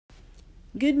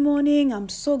Good morning. I'm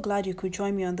so glad you could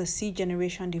join me on the Seed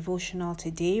Generation devotional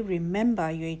today. Remember,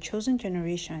 you're a chosen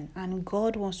generation and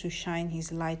God wants to shine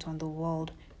His light on the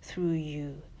world through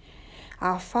you.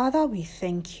 Our Father, we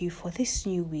thank you for this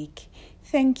new week.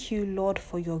 Thank you, Lord,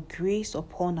 for your grace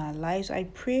upon our lives. I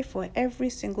pray for every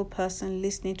single person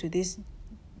listening to this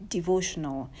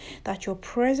devotional, that your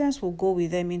presence will go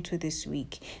with them into this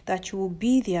week, that you will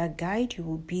be their guide, you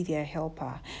will be their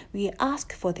helper. We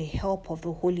ask for the help of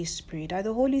the Holy Spirit, that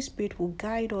the Holy Spirit will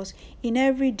guide us in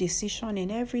every decision, in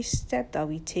every step that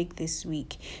we take this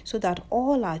week, so that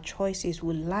all our choices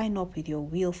will line up with your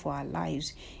will for our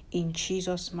lives. In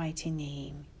Jesus' mighty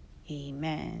name,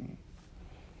 amen.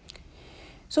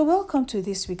 So welcome to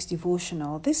this week's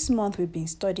devotional. This month we've been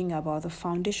studying about the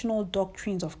foundational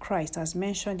doctrines of Christ as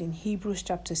mentioned in Hebrews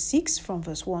chapter 6 from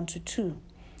verse 1 to 2.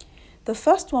 The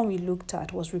first one we looked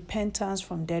at was repentance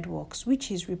from dead works,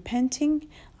 which is repenting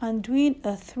and doing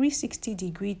a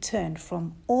 360-degree turn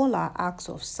from all our acts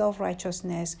of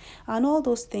self-righteousness and all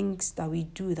those things that we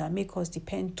do that make us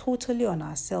depend totally on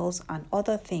ourselves and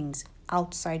other things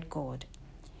outside God.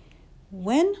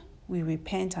 When we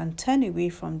repent and turn away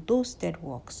from those dead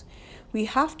works, we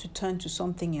have to turn to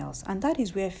something else, and that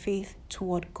is where faith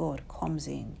toward God comes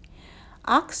in.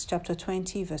 Acts chapter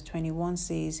 20 verse 21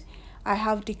 says, I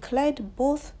have declared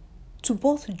to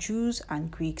both Jews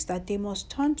and Greeks that they must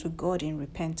turn to God in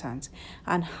repentance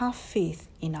and have faith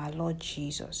in our Lord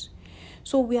Jesus.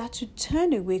 So we are to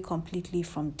turn away completely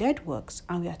from dead works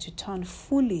and we are to turn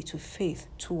fully to faith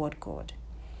toward God.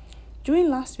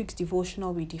 During last week's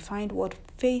devotional, we defined what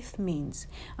faith means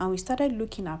and we started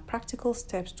looking at practical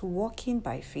steps to walking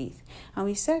by faith. And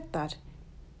we said that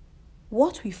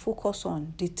what we focus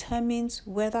on determines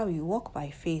whether we walk by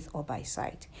faith or by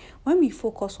sight. When we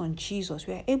focus on Jesus,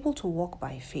 we are able to walk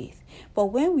by faith. But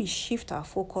when we shift our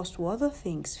focus to other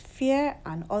things, fear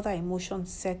and other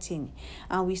emotions set in,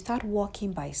 and we start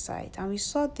walking by sight. And we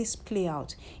saw this play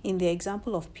out in the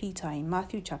example of Peter in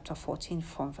Matthew chapter 14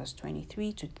 from verse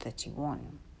 23 to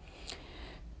 31.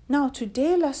 Now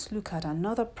today let's look at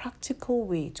another practical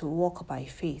way to walk by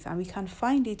faith, and we can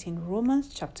find it in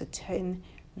Romans chapter 10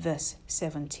 verse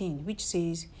 17, which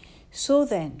says, So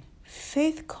then,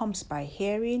 faith comes by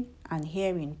hearing, and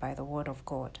hearing by the word of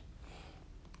God.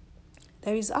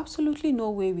 There is absolutely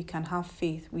no way we can have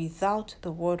faith without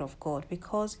the word of God,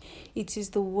 because it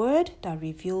is the word that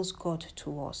reveals God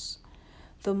to us.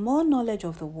 The more knowledge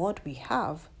of the word we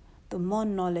have, the more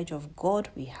knowledge of God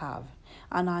we have,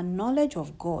 and our knowledge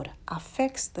of God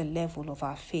affects the level of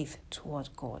our faith toward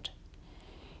God.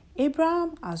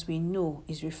 Abraham, as we know,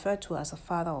 is referred to as a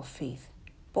father of faith.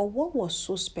 But what was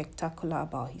so spectacular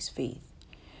about his faith?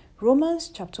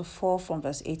 Romans chapter 4 from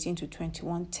verse 18 to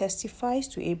 21 testifies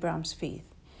to Abraham's faith.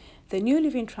 The New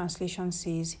Living Translation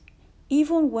says,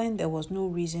 Even when there was no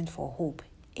reason for hope,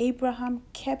 Abraham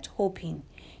kept hoping,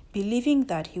 believing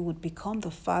that he would become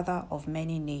the father of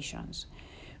many nations.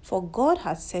 For God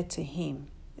had said to him,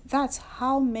 That's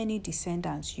how many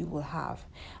descendants you will have.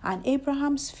 And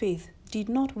Abraham's faith did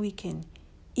not weaken,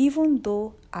 even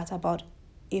though at about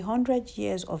 100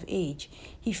 years of age,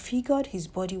 he figured his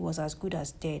body was as good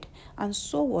as dead, and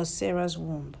so was Sarah's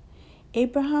womb.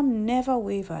 Abraham never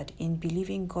wavered in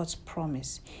believing God's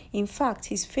promise. In fact,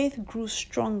 his faith grew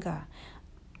stronger,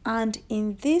 and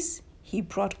in this, he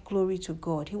brought glory to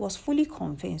God. He was fully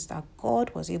convinced that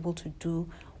God was able to do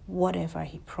whatever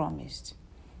he promised.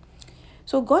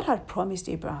 So God had promised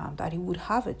Abraham that he would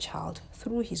have a child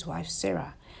through his wife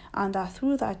Sarah, and that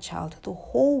through that child the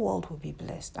whole world would be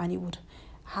blessed and he would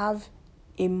have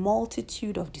a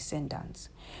multitude of descendants.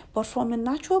 But from a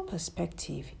natural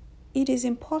perspective, it is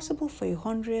impossible for a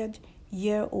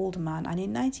 100-year-old man and a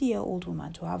 90-year-old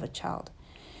woman to have a child.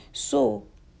 So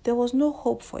there was no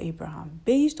hope for Abraham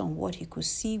based on what he could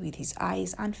see with his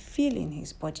eyes and feel in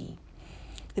his body.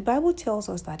 The Bible tells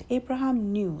us that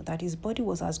Abraham knew that his body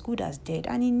was as good as dead,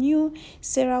 and he knew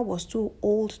Sarah was too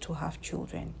old to have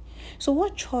children. So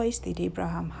what choice did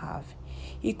Abraham have?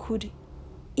 He could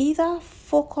either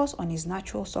focus on his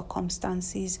natural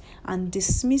circumstances and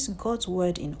dismiss God's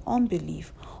word in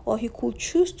unbelief, or he could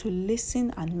choose to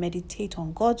listen and meditate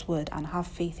on God's word and have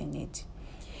faith in it.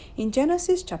 In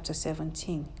Genesis chapter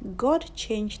 17, God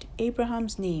changed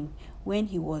Abraham's name when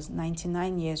he was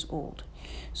 99 years old.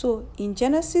 So in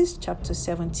Genesis chapter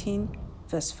 17,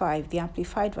 verse 5, the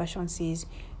Amplified Version says,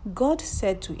 God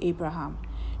said to Abraham,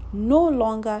 No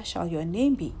longer shall your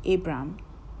name be Abram,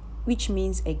 which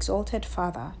means exalted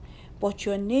father, but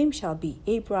your name shall be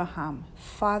Abraham,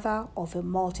 father of a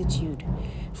multitude,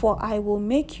 for I will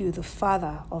make you the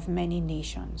father of many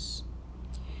nations.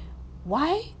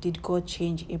 Why did God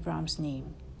change Abraham's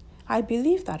name? I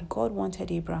believe that God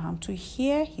wanted Abraham to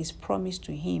hear his promise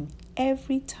to him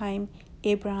every time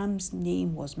Abraham's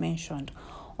name was mentioned,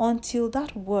 until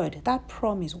that word, that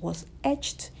promise was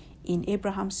etched in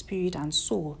Abraham's spirit and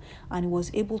soul, and he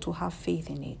was able to have faith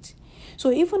in it. So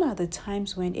even at the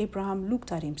times when Abraham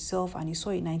looked at himself and he saw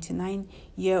a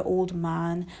 99-year-old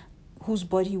man whose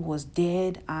body was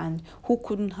dead and who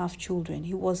couldn't have children,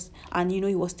 he was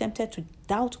tempted to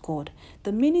doubt God.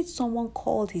 The minute someone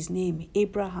called his name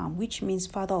Abraham, which means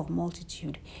father of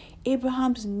multitude,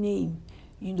 Abraham's name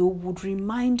would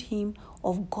remind him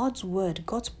of God's word,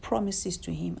 God's promises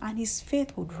to him, and his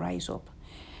faith would rise up.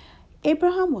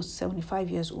 Abraham was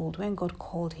 75 years old when God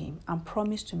called him and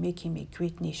promised to make him a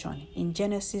great nation in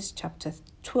Genesis chapter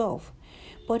 12.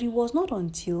 But it was not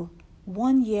until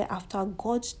 1 year after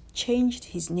God changed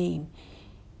his name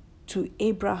to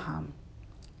Abraham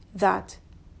that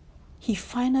he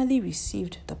finally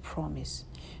received the promise.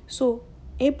 So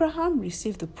Abraham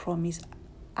received the promise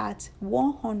at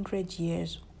 100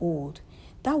 years old.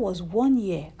 That was 1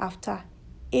 year after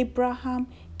Abraham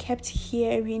kept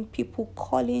hearing people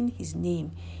calling his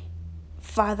name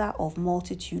father of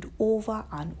multitude over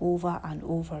and over and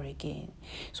over again.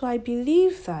 So I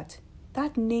believe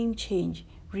that name change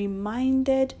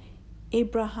reminded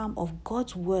Abraham of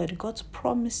God's word, God's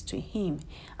promise to him,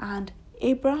 and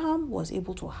Abraham was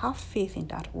able to have faith in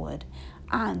that word,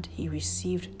 and he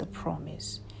received the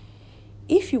promise.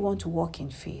 If you want to walk in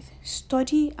faith,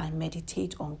 study and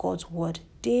meditate on God's word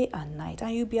day and night,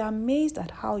 and you'll be amazed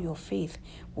at how your faith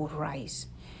will rise.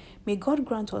 May God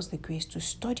grant us the grace to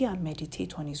study and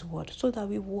meditate on his word so that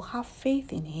we will have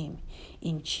faith in him.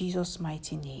 In Jesus'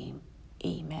 mighty name,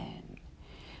 amen.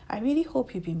 I really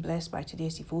hope you've been blessed by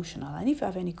today's devotional. And if you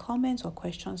have any comments or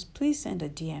questions, please send a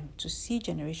DM to C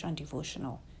Generation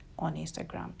Devotional on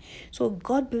Instagram. So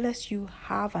God bless you.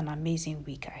 Have an amazing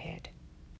week ahead.